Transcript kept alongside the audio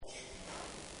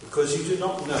because you do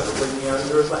not know when the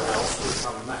owner of the house will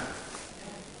come back,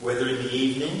 whether in the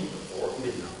evening or at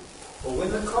midnight, or when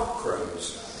the cock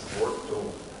crows or at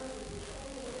dawn.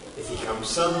 If he comes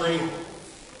suddenly,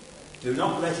 do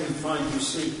not let him find you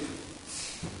sleeping.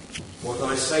 What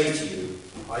I say to you,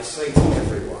 I say to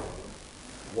everyone,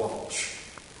 watch.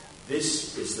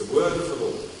 This is the word of the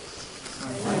Lord.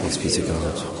 Thanks be to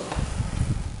God.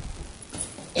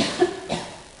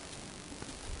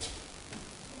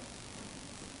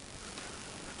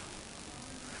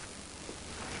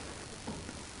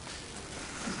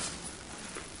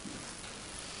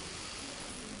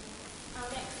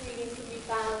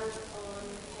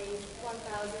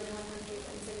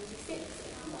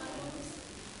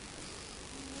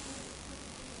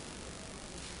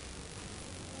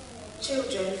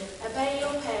 Children, obey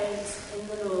your parents in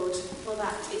the Lord, for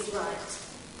that is right.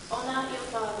 Honour your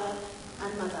father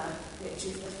and mother, which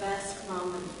is the first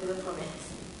commandment with a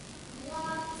promise,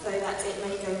 so that it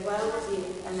may go well with you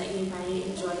and that you may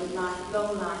enjoy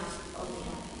long life on the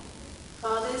earth.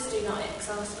 Fathers, do not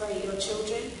exasperate your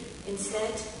children.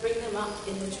 Instead, bring them up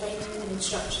in the training and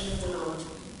instruction of the Lord.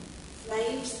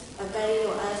 Slaves, obey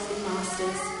your earthly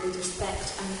masters with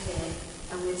respect and fear,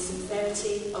 and with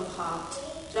sincerity of heart,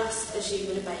 just as you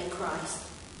would obey Christ.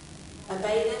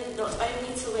 Obey them not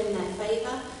only to win their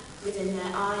favour within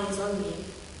their eyes on you,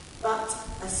 but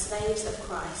as slaves of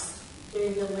Christ,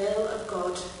 doing the will of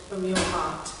God from your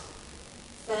heart.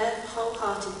 Serve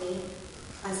wholeheartedly,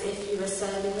 as if you were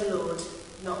serving the Lord,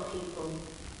 not people,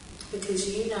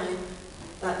 because you know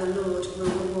that the Lord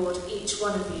will reward each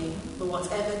one of you for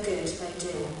whatever good they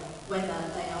do,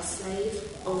 whether they are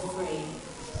slave or free.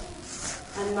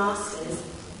 And masters,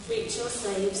 treat your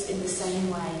slaves in the same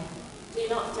way. Do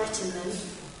not threaten them,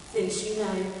 since you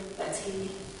know that he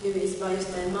who is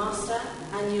both their master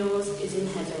and yours is in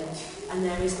heaven, and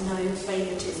there is no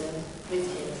favouritism with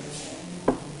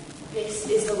him. This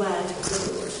is the word of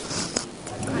the Lord.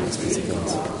 Thanks be to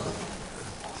God.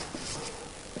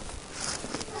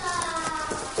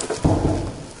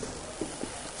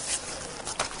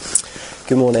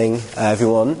 Good morning,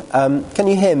 everyone. Can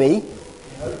you hear me?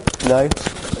 No?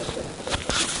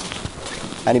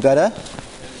 Any better?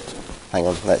 Hang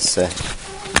on, let's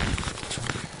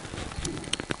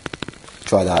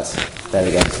try that. There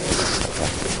we go.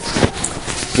 Okay.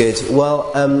 Good.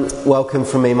 Well, welcome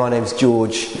from me. My name's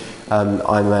George.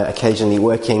 I'm occasionally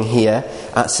working here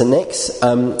at St Nick's.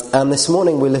 And this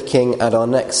morning we're looking at our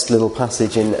next little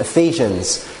passage in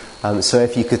Ephesians. So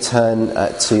if you could turn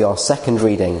to our second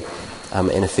reading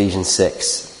in Ephesians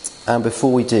 6. And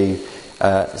before we do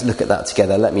look at that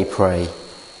together, let me pray.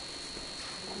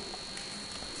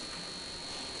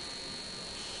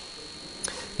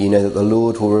 You know that the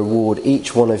Lord will reward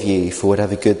each one of you for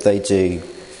whatever good they do,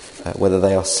 whether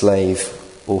they are slave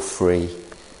or free.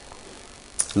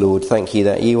 Lord, thank you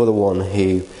that you are the one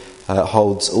who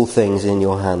holds all things in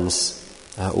your hands,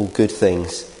 all good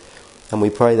things. And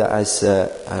we pray that as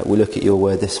we look at your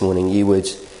word this morning, you would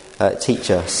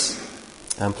teach us.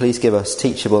 And please give us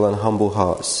teachable and humble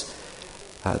hearts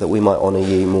that we might honour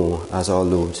you more as our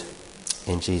Lord.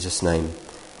 In Jesus' name,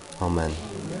 amen.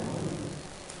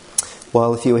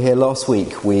 Well, if you were here last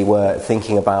week, we were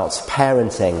thinking about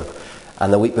parenting,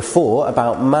 and the week before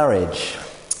about marriage.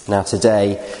 Now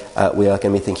today we are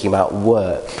going to be thinking about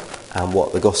work and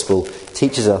what the gospel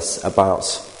teaches us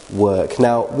about work.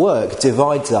 Now work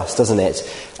divides us, doesn't it,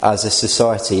 as a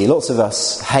society. Lots of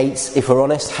us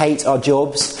hate our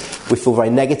jobs. We feel very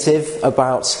negative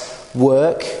about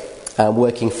work.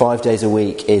 Working 5 days a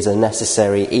week is a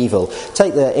necessary evil.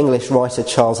 Take the English writer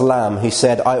Charles Lamb, who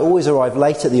said, "I always arrive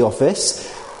late at the office,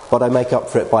 but I make up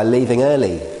for it by leaving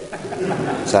early."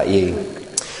 Is that you?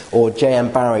 Or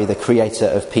J.M. Barrie, the creator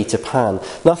of Peter Pan.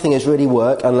 "Nothing is really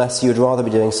work unless you'd rather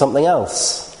be doing something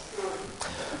else."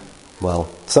 Well,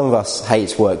 some of us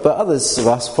hate work, but others of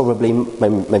us, probably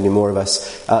maybe more of us,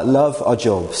 love our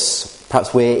jobs.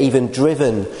 Perhaps we're even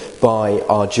driven by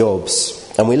our jobs.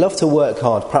 And we love to work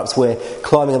hard. Perhaps we're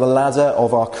climbing the ladder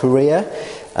of our career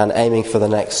and aiming for the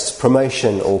next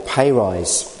promotion or pay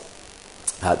rise.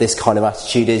 This kind of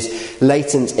attitude is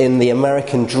latent in the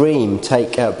American dream.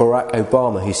 Take Barack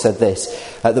Obama, who said this: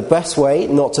 "The best way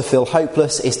not to feel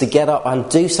hopeless is to get up and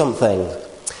do something.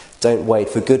 Don't wait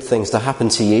for good things to happen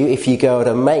to you. If you go out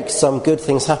and make some good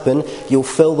things happen, you'll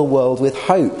fill the world with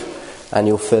hope, and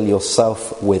you'll fill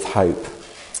yourself with hope."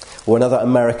 Or another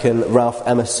American, Ralph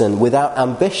Emerson: "Without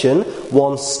ambition,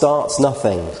 one starts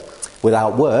nothing.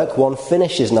 Without work, one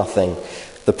finishes nothing.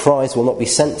 The prize will not be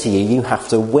sent to you, you have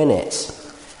to win it."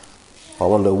 I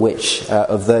wonder which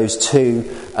of those two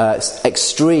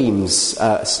extremes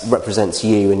represents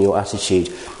you and your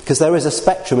attitude. Because there is a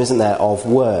spectrum, isn't there, of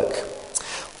work.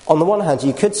 On the one hand,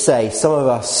 you could say some of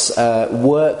us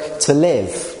work to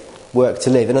live. Work to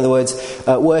live. In other words,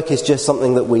 work is just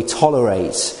something that we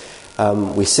tolerate.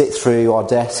 We sit through our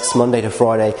desks Monday to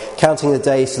Friday, counting the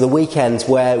days to the weekends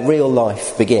where real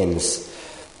life begins.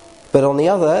 But on the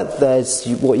other, there's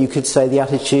what you could say the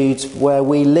attitude where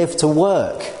we live to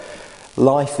work.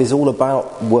 Life is all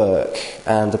about work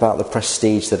and about the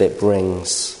prestige that it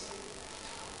brings.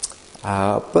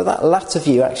 But that latter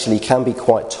view actually can be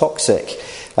quite toxic.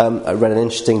 I read an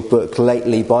interesting book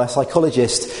lately by a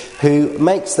psychologist who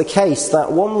makes the case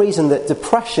that one reason that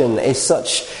depression is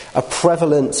such a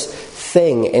prevalent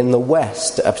thing in the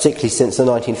West, particularly since the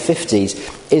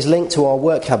 1950s, is linked to our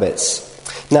work habits.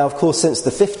 Now, of course, since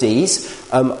the 50s,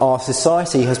 our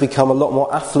society has become a lot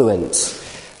more affluent.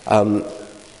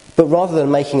 But rather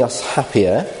than making us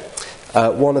happier,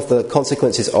 one of the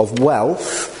consequences of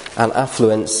wealth and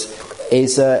affluence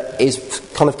is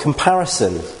kind of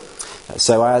comparison.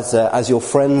 So as your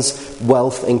friend's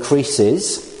wealth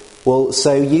increases, well,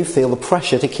 so you feel the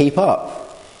pressure to keep up.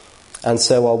 And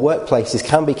so our workplaces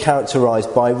can be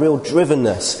characterised by real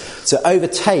drivenness to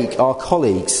overtake our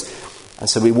colleagues. And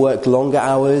so we work longer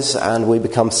hours and we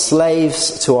become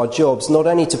slaves to our jobs, not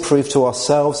only to prove to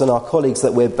ourselves and our colleagues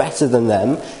that we're better than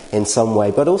them in some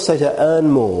way, but also to earn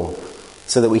more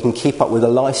so that we can keep up with a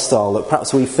lifestyle that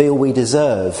perhaps we feel we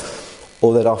deserve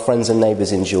or that our friends and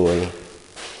neighbours enjoy.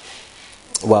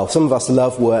 Well, some of us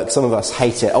love work, some of us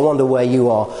hate it. I wonder where you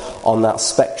are on that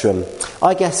spectrum.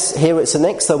 I guess here at St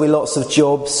Nick's there'll be lots of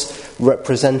jobs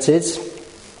represented.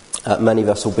 Many of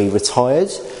us will be retired,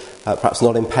 perhaps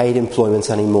not in paid employment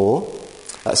anymore.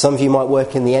 Some of you might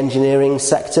work in the engineering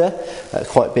sector,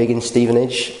 quite big in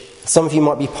Stevenage. Some of you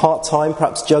might be part-time,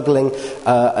 perhaps juggling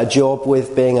a job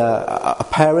with being a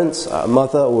parent, a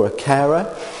mother or a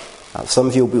carer. Some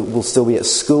of you will still be at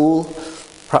school.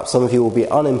 Perhaps some of you will be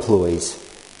unemployed.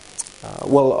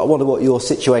 Well, I wonder what your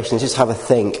situation is. Just have a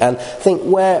think. And think,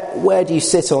 where do you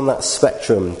sit on that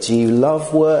spectrum? Do you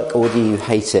love work or do you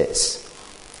hate it?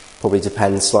 Probably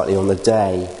depends slightly on the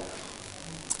day.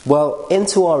 Well,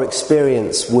 into our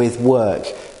experience with work,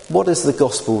 what does the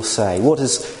gospel say? What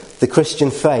does the Christian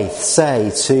faith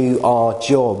say to our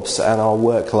jobs and our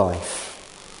work life?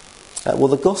 Well,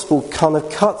 the gospel kind of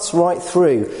cuts right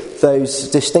through those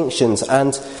distinctions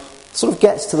and sort of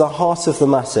gets to the heart of the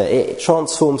matter. It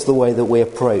transforms the way that we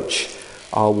approach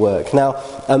our work. Now,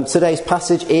 today's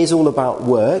passage is all about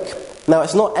work. Now,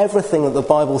 it's not everything that the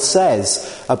Bible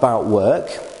says about work,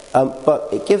 but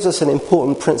it gives us an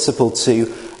important principle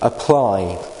to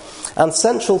apply. And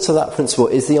central to that principle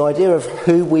is the idea of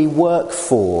who we work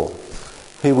for.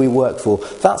 Who we work for.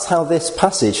 That's how this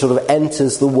passage sort of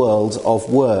enters the world of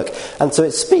work. And so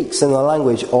it speaks in the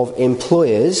language of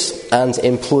employers and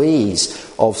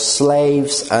employees, of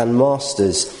slaves and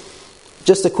masters.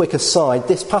 Just a quick aside,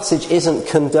 this passage isn't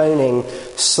condoning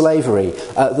slavery.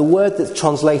 The word that's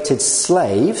translated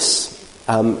slaves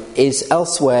is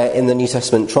elsewhere in the New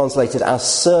Testament translated as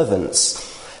servants.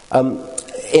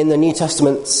 In the New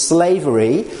Testament,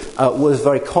 slavery was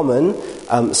very common.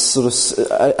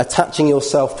 Attaching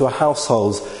yourself to a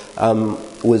household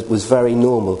was very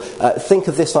normal. Think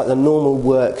of this like the normal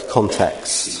work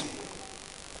context.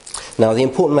 Now, the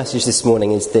important message this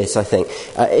morning is this, I think.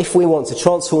 If we want to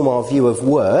transform our view of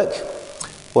work,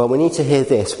 well, we need to hear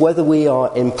this. Whether we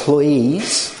are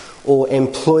employees or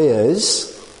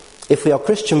employers, if we are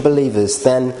Christian believers,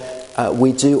 then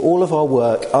we do all of our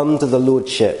work under the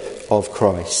lordship of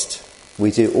Christ.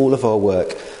 We do all of our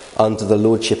work under the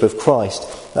lordship of Christ.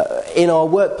 In our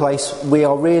workplace, we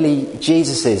are really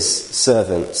Jesus'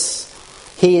 servants.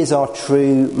 He is our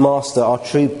true master, our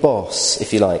true boss,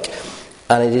 if you like.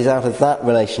 And it is out of that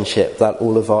relationship that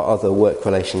all of our other work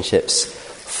relationships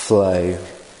flow.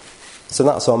 So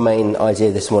that's our main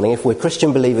idea this morning. If we're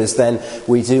Christian believers, then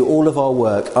we do all of our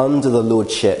work under the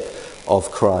lordship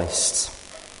of Christ.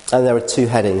 And there are two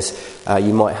headings.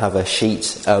 You might have a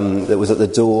sheet that was at the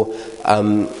door.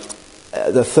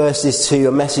 The first is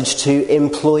a message to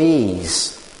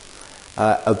employees.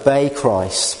 Obey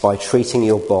Christ by treating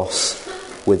your boss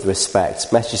with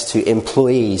respect. Message to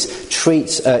employees.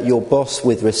 Treat your boss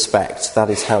with respect. That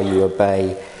is how you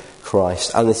obey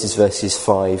Christ. And this is verses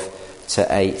 5 to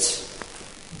 8.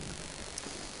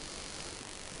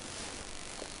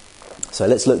 So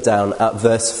let's look down at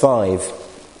verse 5.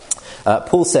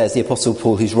 Paul says, the Apostle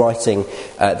Paul, who's writing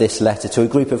this letter to a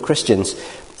group of Christians,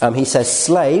 he says,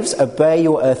 "Slaves, obey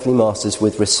your earthly masters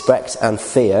with respect and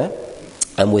fear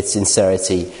and with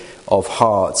sincerity of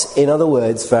heart. In other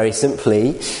words, very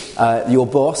simply, your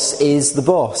boss is the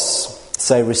boss.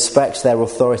 So respect their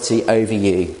authority over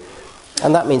you.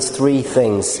 And that means three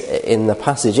things in the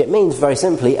passage. It means, very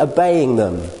simply, obeying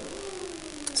them.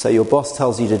 So your boss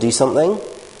tells you to do something.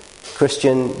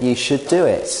 Christian, you should do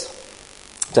it.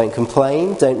 Don't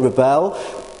complain, don't rebel,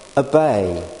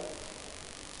 obey.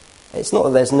 It's not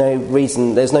that there's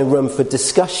no room for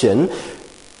discussion,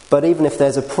 but even if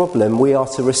there's a problem, we are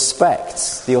to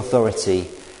respect the authority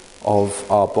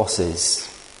of our bosses.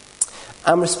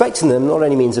 And respecting them not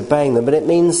only means obeying them, but it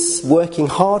means working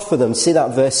hard for them. See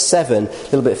that verse 7, a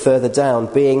little bit further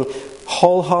down, being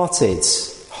wholehearted,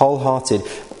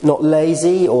 not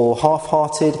lazy or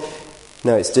half-hearted.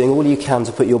 No, it's doing all you can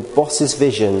to put your boss's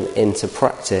vision into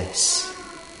practice.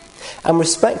 And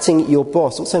respecting your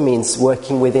boss also means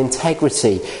working with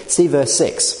integrity. See verse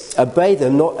 6. Obey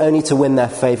them not only to win their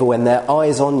favour when their eye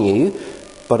is on you,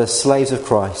 but as slaves of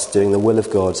Christ, doing the will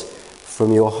of God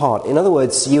from your heart. In other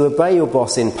words, you obey your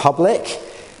boss in public,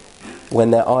 when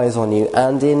their eye is on you,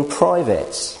 and in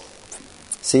private.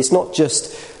 See, it's not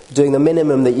just doing the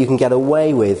minimum that you can get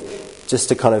away with just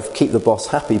to kind of keep the boss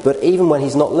happy, but even when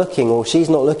he's not looking or she's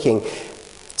not looking,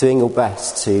 doing your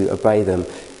best to obey them.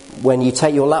 When you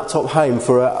take your laptop home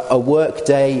for a work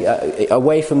day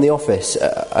away from the office,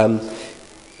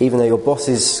 even though your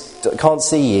bosses can't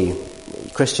see you,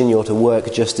 Christian, you're to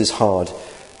work just as hard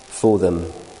for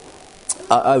them.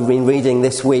 I've been reading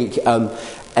this week a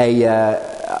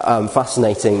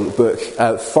fascinating book,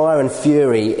 Fire and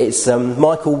Fury. It's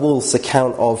Michael Wolff's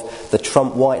account of the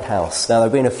Trump White House. Now, there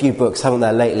have been a few books, haven't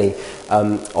there, lately,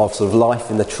 of sort of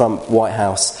life in the Trump White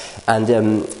House.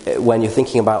 And when you're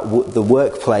thinking about the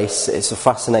workplace, it's a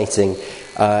fascinating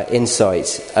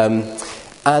insight.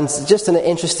 And just an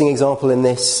interesting example in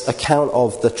this account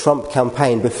of the Trump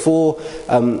campaign before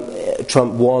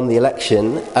Trump won the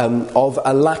election, of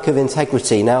a lack of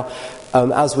integrity. Now,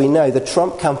 as we know, the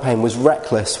Trump campaign was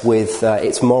reckless with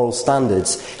its moral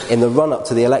standards in the run-up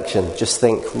to the election. Just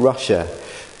think Russia.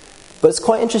 But it's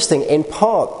quite interesting. In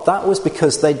part, that was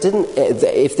because they didn't,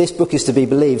 if this book is to be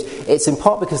believed, it's in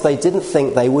part because they didn't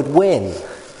think they would win.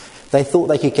 They thought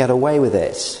they could get away with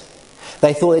it.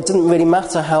 They thought it didn't really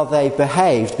matter how they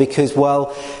behaved because,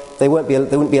 well, they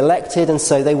wouldn't be elected, and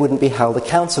so they wouldn't be held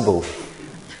accountable.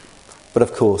 But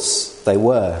of course, they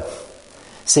were.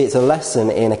 See, it's a lesson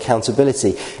in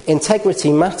accountability.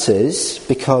 Integrity matters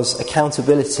because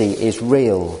accountability is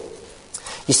real.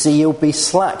 You see, you'll be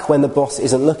slack when the boss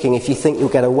isn't looking if you think you'll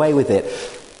get away with it.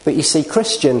 But you see,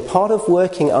 Christian, part of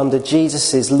working under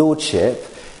Jesus' lordship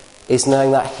is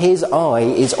knowing that his eye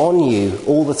is on you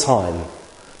all the time.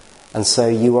 And so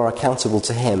you are accountable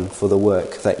to him for the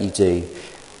work that you do.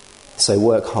 So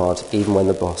work hard even when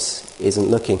the boss isn't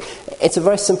looking. It's a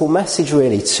very simple message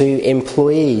really to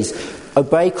employees.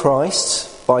 Obey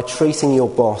Christ by treating your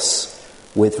boss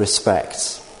with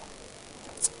respect.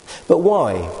 But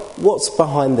why? What's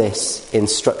behind this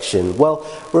instruction? Well,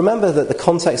 remember that the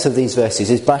context of these verses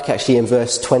is back actually in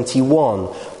verse 21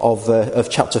 of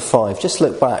chapter 5. Just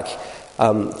look back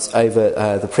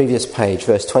over the previous page,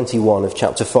 verse 21 of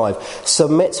chapter 5.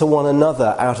 Submit to one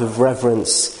another out of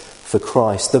reverence for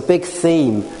Christ. The big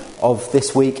theme of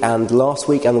this week and last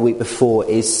week and the week before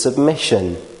is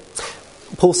submission.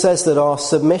 Paul says that our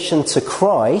submission to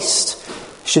Christ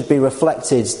should be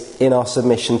reflected in our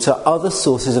submission to other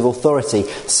sources of authority.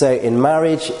 So in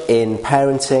marriage, in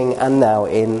parenting, and now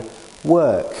in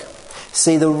work.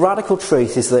 See, the radical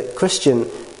truth is that, Christian,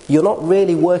 you're not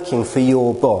really working for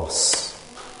your boss.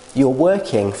 You're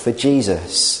working for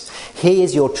Jesus. He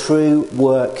is your true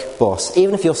work boss.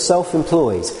 Even if you're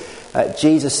self-employed,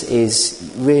 Jesus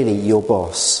is really your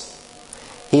boss.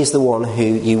 He's the one who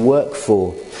you work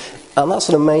for. And that's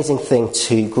an amazing thing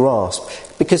to grasp.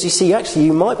 Because you see, actually,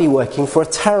 you might be working for a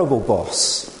terrible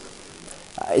boss.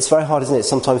 It's very hard, isn't it,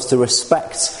 sometimes to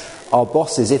respect our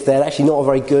bosses if they're actually not a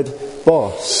very good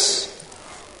boss.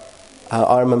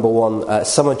 I remember one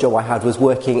summer job I had was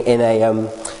working in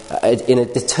a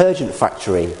detergent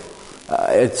factory.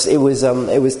 It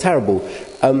was terrible.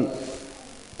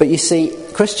 But you see,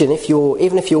 Christian,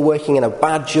 even if you're working in a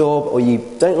bad job, or you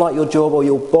don't like your job, or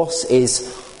your boss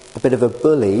is a bit of a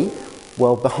bully,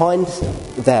 well, behind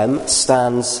them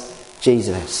stands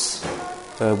Jesus.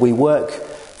 We work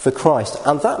for Christ,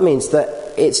 and that means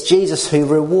that it's Jesus who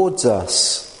rewards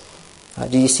us.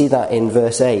 Do you see that in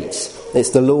verse 8? It's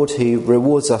the Lord who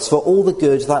rewards us for all the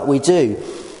good that we do.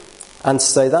 And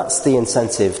so that's the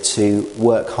incentive to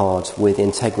work hard with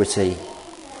integrity.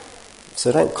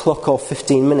 So don't clock off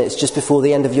 15 minutes just before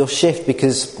the end of your shift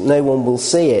because no one will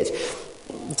see it.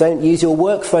 Don't use your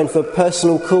work phone for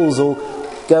personal calls or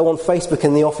go on Facebook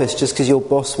in the office just because your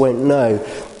boss won't know.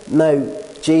 No,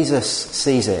 Jesus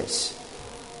sees it.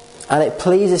 And it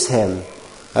pleases him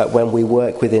when we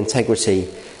work with integrity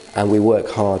and we work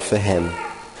hard for him.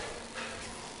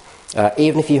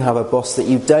 Even if you have a boss that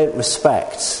you don't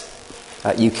respect,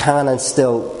 you can and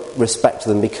still respect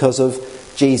them because of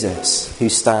Jesus, who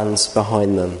stands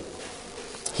behind them.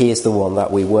 He is the one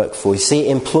that we work for. You see,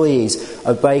 employees,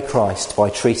 obey Christ by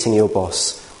treating your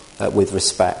boss with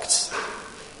respect.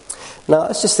 Now,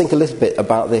 let's just think a little bit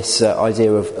about this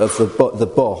idea of the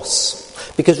boss.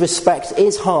 Because respect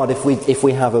is hard if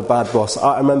we have a bad boss.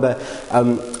 I remember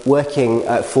working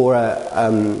for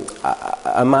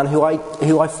a man who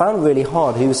I found really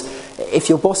hard. If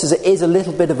your boss is a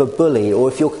little bit of a bully, or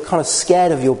if you're kind of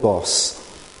scared of your boss,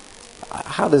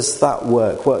 how does that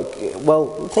work?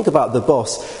 Well, think about the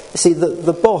boss. You see,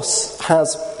 the boss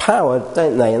has power,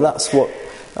 don't they? And that's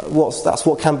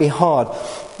what can be hard.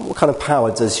 What kind of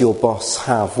power does your boss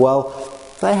have? Well,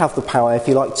 they have the power, if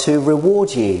you like, to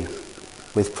reward you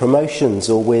with promotions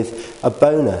or with a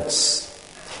bonus.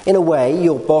 In a way,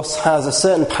 your boss has a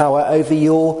certain power over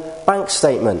your bank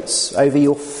statements, over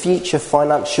your future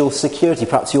financial security,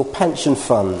 perhaps your pension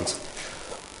fund.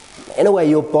 In a way,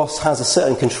 your boss has a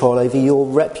certain control over your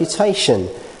reputation,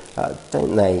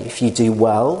 don't they? If you do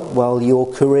well,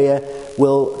 your career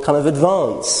will kind of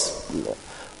advance.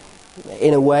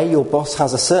 In a way, your boss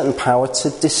has a certain power to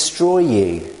destroy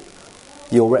you,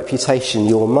 your reputation,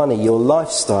 your money, your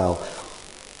lifestyle.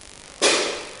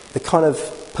 The kind of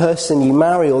person you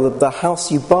marry or the house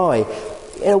you buy,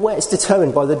 in a way it's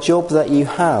determined by the job that you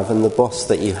have and the boss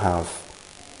that you have.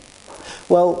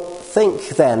 Well, think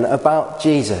then about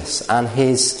Jesus and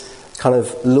his kind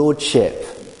of lordship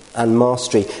and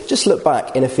mastery. Just look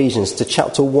back in Ephesians to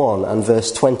chapter 1 and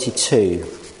verse 22,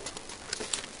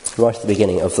 right at the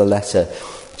beginning of the letter.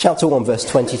 Chapter 1 verse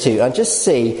 22, and just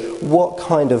see what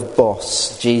kind of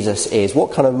boss Jesus is,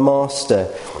 what kind of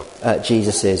master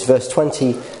Jesus is. Verse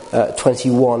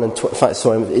 21 and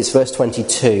it's verse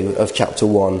 22 of chapter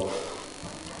 1.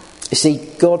 You see,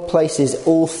 God places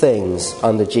all things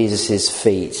under Jesus'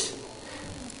 feet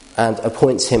and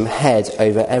appoints him head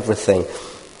over everything.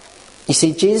 You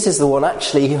see, Jesus is the one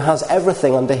actually who has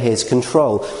everything under his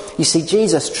control. You see,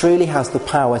 Jesus truly has the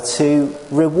power to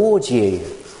reward you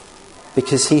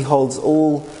because he holds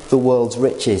all the world's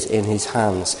riches in his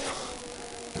hands.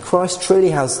 Christ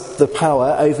truly has the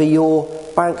power over your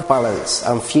bank balance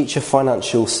and future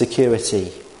financial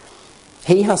security.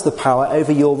 He has the power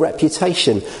over your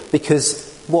reputation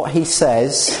because what he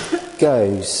says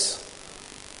goes.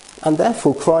 And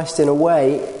therefore Christ, in a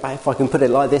way, if I can put it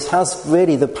like this, has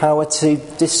really the power to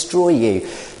destroy you.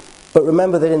 But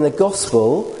remember that in the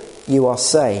gospel, you are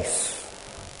safe.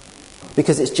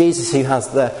 Because it's Jesus who has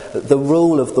the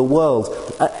rule of the world.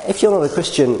 If you're not a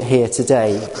Christian here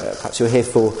today, perhaps you're here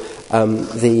for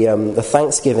the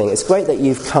Thanksgiving, it's great that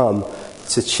you've come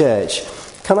to church.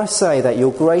 Can I say that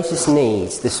your greatest need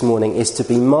this morning is to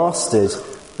be mastered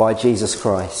by Jesus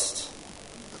Christ?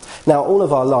 Now, all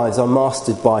of our lives are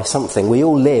mastered by something. We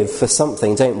all live for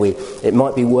something, don't we? It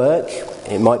might be work,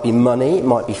 it might be money, it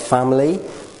might be family,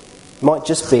 it might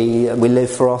just be we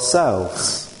live for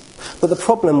ourselves. But the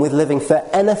problem with living for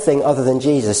anything other than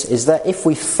Jesus is that if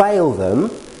we fail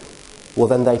them, well,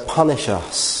 then they punish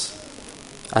us.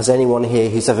 As anyone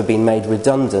here who's ever been made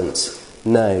redundant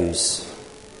knows.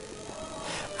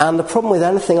 And the problem with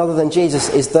anything other than Jesus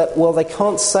is that, well, they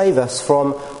can't save us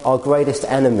from our greatest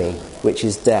enemy, which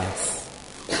is death.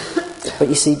 But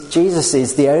you see, Jesus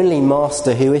is the only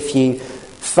master who, if you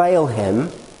fail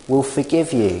him, will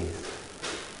forgive you.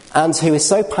 And who is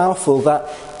so powerful that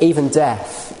even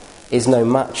death is no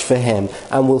match for him,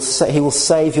 and he will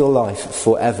save your life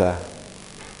forever.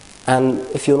 And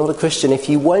if you're not a Christian, if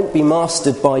you won't be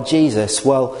mastered by Jesus,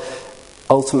 well,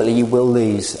 ultimately you will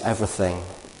lose everything.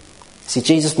 See,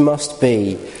 Jesus must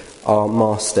be our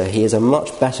master. He is a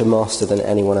much better master than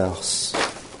anyone else.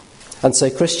 And so,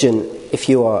 Christian, if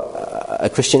you are a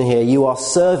Christian here, you are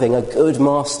serving a good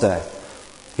master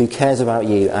who cares about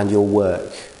you and your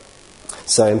work.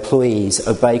 So, employees,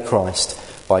 obey Christ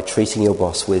by treating your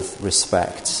boss with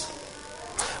respect.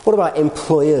 What about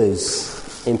employers?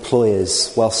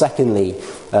 Well, secondly,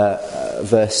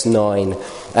 verse 9,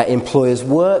 employers,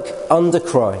 work under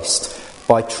Christ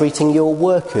by treating your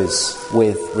workers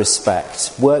with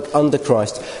respect. Work under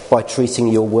Christ by treating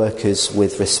your workers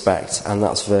with respect. And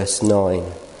that's verse 9.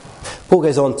 Paul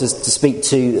goes on to speak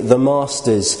to the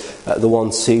masters, the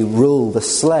ones who rule the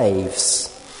slaves.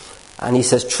 And he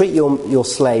says, treat your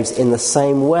slaves in the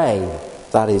same way,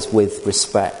 that is, with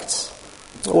respect.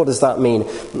 What does that mean?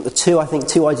 Two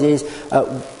ideas.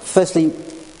 Firstly,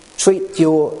 Treat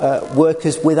your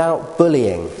workers without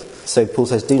bullying. So Paul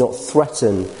says, do not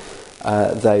threaten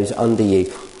those under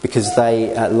you, because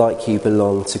they, like you,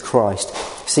 belong to Christ.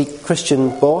 See,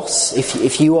 Christian boss,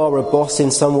 if you are a boss in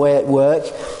some way at work,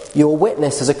 your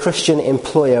witness as a Christian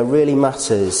employer really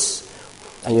matters.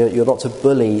 And you're not to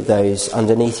bully those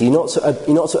underneath you.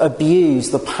 You're not to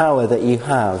abuse the power that you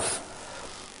have.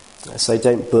 So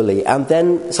don't bully. And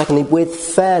then, secondly, with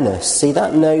fairness. See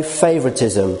that? No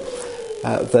favouritism.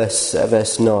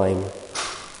 Verse 9.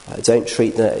 Don't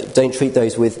treat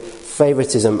those with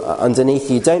favouritism underneath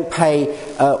you. Don't pay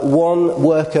one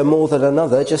worker more than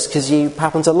another just because you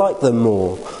happen to like them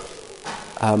more.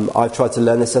 I've tried to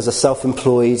learn this as a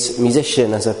self-employed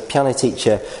musician, as a piano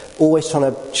teacher, always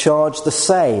trying to charge the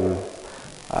same,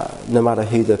 no matter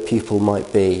who the pupil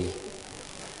might be.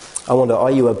 I wonder,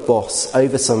 are you a boss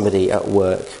over somebody at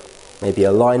work? Maybe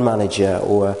a line manager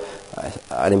or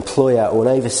an employer or an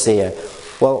overseer.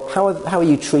 Well, how are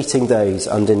you treating those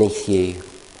underneath you?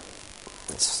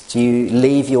 Do you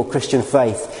leave your Christian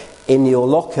faith in your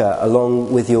locker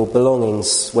along with your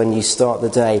belongings when you start the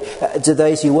day? Do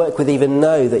those you work with even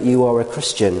know that you are a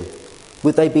Christian?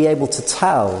 Would they be able to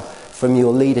tell from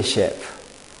your leadership?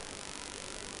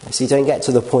 So you don't get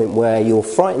to the point where you're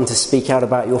frightened to speak out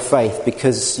about your faith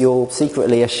because you're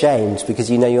secretly ashamed,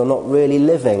 because you know you're not really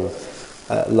living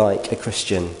like a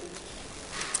Christian.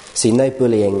 See, no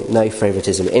bullying, no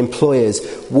favouritism. Employers,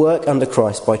 work under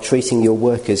Christ by treating your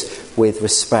workers with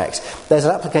respect. There's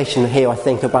an application here, I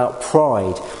think, about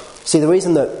pride. See, the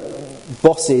reason that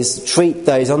bosses treat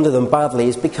those under them badly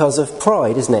is because of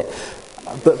pride, isn't it?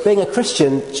 But being a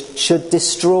Christian should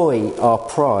destroy our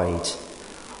pride.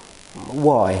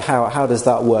 Why? How does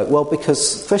that work? Well,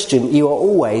 because, Christian, you are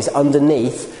always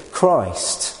underneath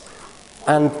Christ.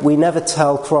 And we never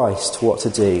tell Christ what to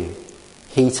do.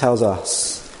 He tells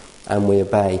us, and we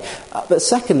obey. But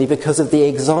secondly, because of the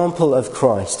example of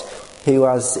Christ, who,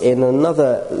 as in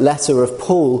another letter of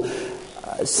Paul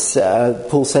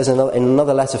says in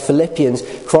another letter, Philippians,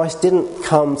 Christ didn't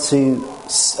come to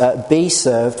be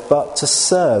served, but to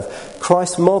serve.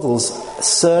 Christ models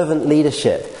servant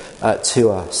leadership to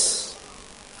us.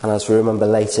 And as we remember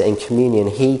later in communion,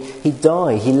 he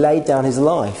died, he laid down his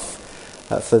life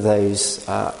for those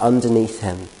underneath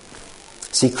him.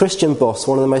 See, Christian boss,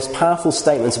 one of the most powerful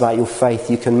statements about your faith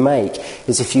you can make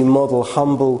is if you model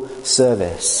humble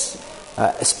service,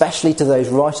 especially to those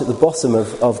right at the bottom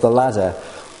of the ladder.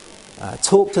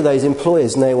 Talk to those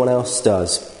employers no one else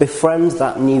does. Befriend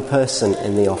that new person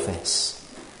in the office.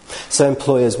 So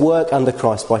employers, work under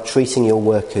Christ by treating your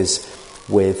workers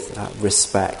with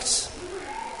respect.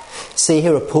 See,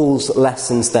 here are Paul's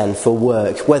lessons then for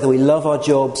work. Whether we love our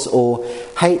jobs or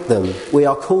hate them, we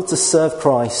are called to serve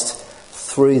Christ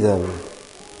through them,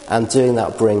 and doing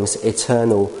that brings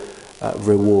eternal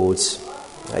rewards.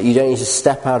 You don't need to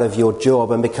step out of your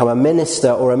job and become a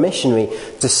minister or a missionary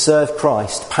to serve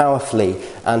Christ powerfully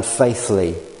and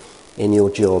faithfully in your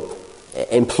job.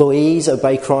 Employees,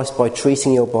 obey Christ by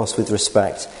treating your boss with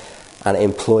respect, and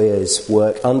employers,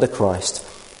 work under Christ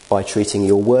by treating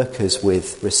your workers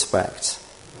with respect.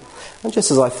 And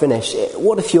just as I finish,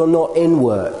 what if you're not in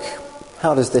work?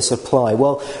 How does this apply?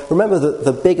 Well, remember that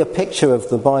the bigger picture of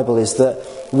the Bible is that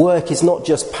work is not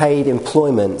just paid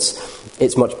employment,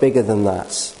 it's much bigger than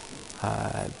that.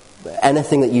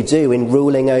 Anything that you do in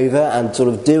ruling over and sort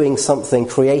of doing something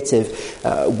creative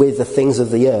with the things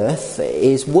of the earth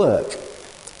is work.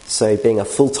 So being a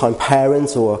full-time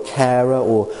parent or a carer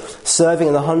or serving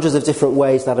in the hundreds of different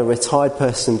ways that a retired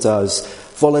person does,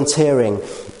 volunteering,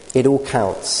 it all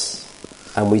counts.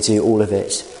 And we do all of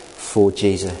it for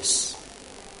Jesus.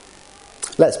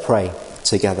 Let's pray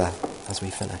together as we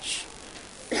finish.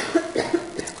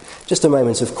 Just a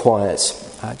moment of quiet.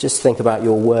 Just think about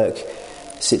your work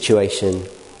situation.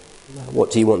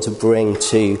 What do you want to bring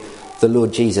to the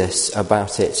Lord Jesus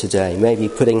about it today? Maybe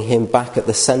putting him back at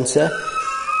the centre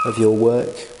of your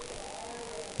work.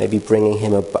 Maybe bringing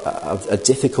him a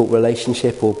difficult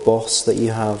relationship or boss that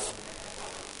you have.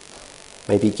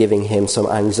 Maybe giving him some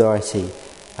anxiety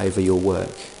over your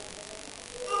work.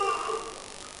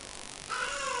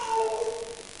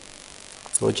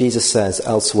 Lord Jesus says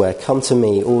elsewhere, "Come to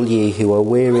me, all ye who are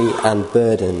weary and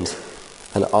burdened,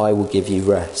 and I will give you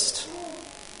rest."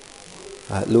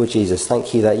 Lord Jesus,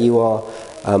 thank you that you are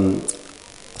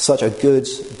such a good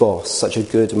boss, such a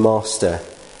good master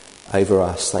over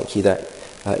us. Thank you that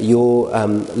your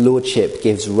lordship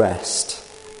gives rest.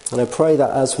 And I pray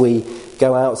that as we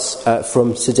go out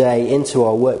from today into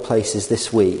our workplaces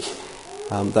this week,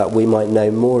 that we might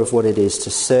know more of what it is to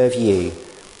serve you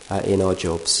in our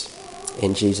jobs.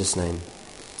 In Jesus' name,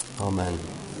 amen.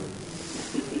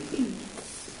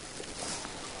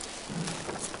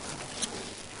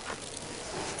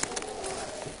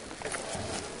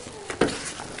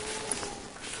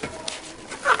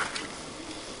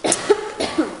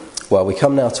 Well, we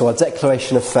come now to our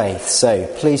declaration of faith. So,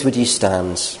 please would you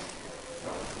stand?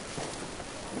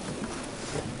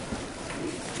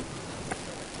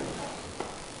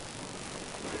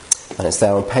 And it's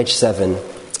there on page 7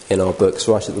 in our books,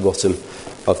 right at the bottom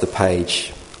of the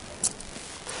page.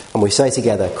 And we say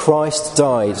together, Christ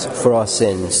died for our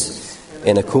sins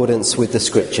in accordance with the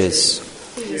Scriptures.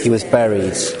 He was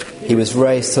buried. He was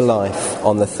raised to life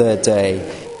on the third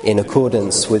day in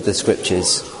accordance with the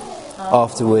Scriptures.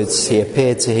 Afterwards, he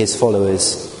appeared to his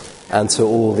followers and to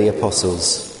all the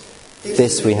apostles.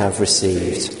 This we have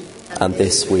received, and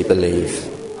this we believe.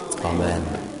 Amen.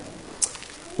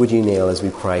 Would you kneel as we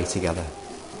pray together?